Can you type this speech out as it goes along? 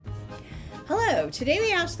So today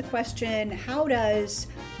we asked the question, how does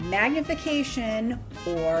magnification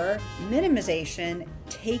or minimization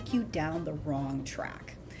take you down the wrong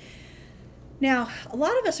track? Now, a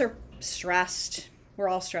lot of us are stressed. We're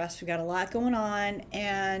all stressed. We've got a lot going on.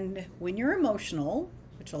 And when you're emotional,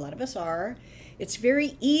 which a lot of us are, it's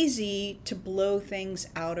very easy to blow things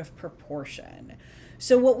out of proportion.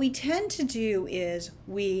 So what we tend to do is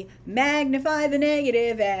we magnify the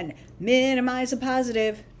negative and minimize the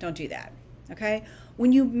positive. Don't do that, okay?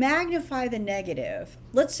 When you magnify the negative,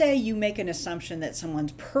 let's say you make an assumption that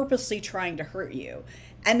someone's purposely trying to hurt you,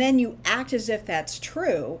 and then you act as if that's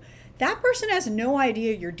true. That person has no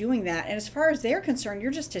idea you're doing that, and as far as they're concerned, you're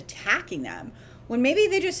just attacking them, when maybe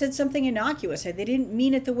they just said something innocuous, or they didn't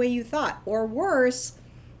mean it the way you thought, or worse,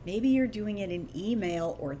 maybe you're doing it in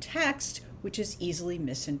email or text, which is easily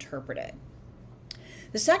misinterpreted.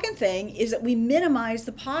 The second thing is that we minimize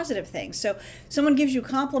the positive things. So someone gives you a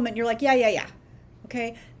compliment, and you're like, yeah.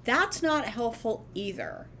 Okay, that's not helpful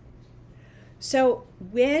either. So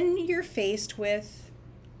when you're faced with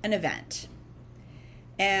an event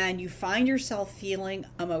and you find yourself feeling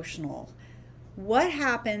emotional, what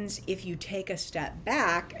happens if you take a step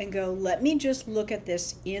back and go, let me just look at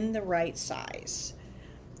this in the right size?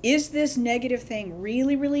 Is this negative thing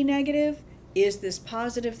really, really negative? Is this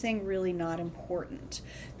positive thing really not important?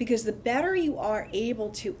 Because the better you are able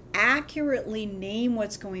to accurately name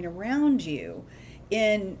what's going around you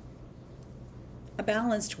in a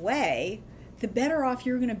balanced way, the better off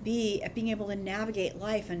you're going to be at being able to navigate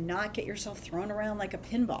life and not get yourself thrown around like a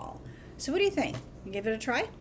pinball. So what do you think? You give it a try?